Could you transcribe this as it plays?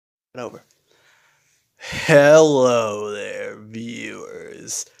Over. Hello there,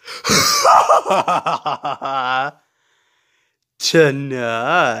 viewers.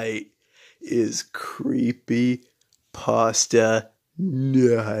 Tonight is Creepypasta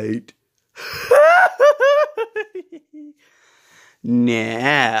night.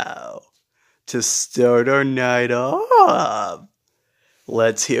 Now, to start our night off,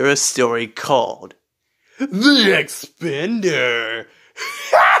 let's hear a story called The Expender.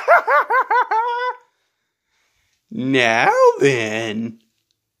 Now then,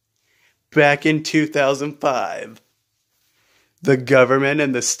 back in 2005, the government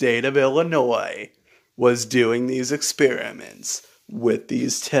in the state of Illinois was doing these experiments with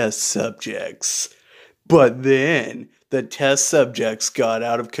these test subjects. But then the test subjects got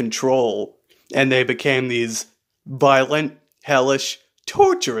out of control and they became these violent, hellish,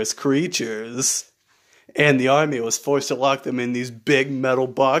 torturous creatures. And the army was forced to lock them in these big metal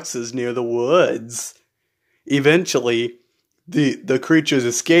boxes near the woods. Eventually, the creatures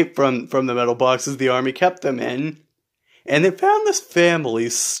escaped from the metal boxes the army kept them in. And they found this family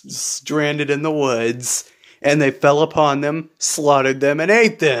stranded in the woods. And they fell upon them, slaughtered them, and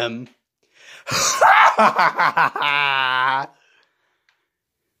ate them.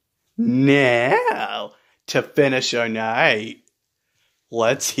 Now, to finish our night,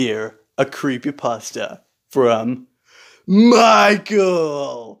 let's hear a creepypasta from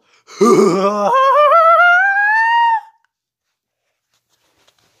Michael.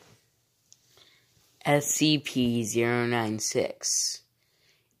 SCP-096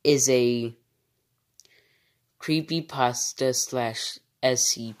 is a creepypasta /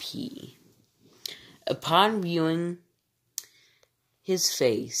 SCP. Upon viewing his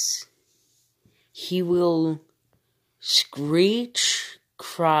face, he will screech,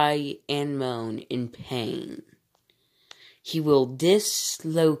 cry, and moan in pain. He will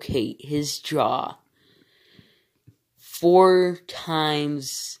dislocate his jaw 4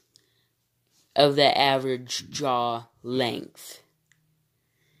 times of the average jaw length.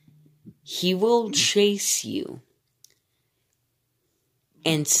 He will chase you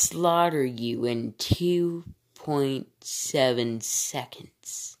and slaughter you in 2.7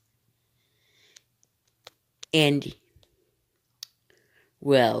 seconds. And,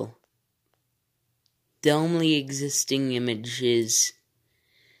 well, the only existing images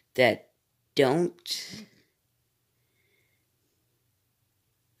that don't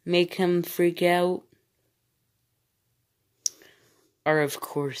make him freak out are, of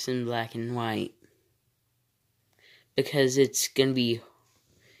course, in black and white, because it's gonna be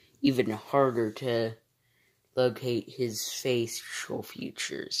even harder to locate his facial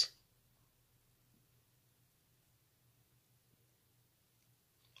features.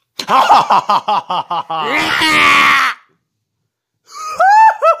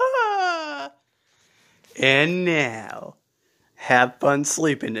 And now, have fun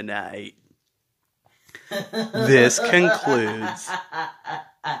sleeping tonight. This concludes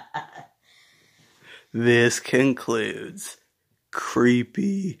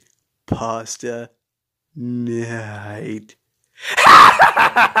Creepypasta night.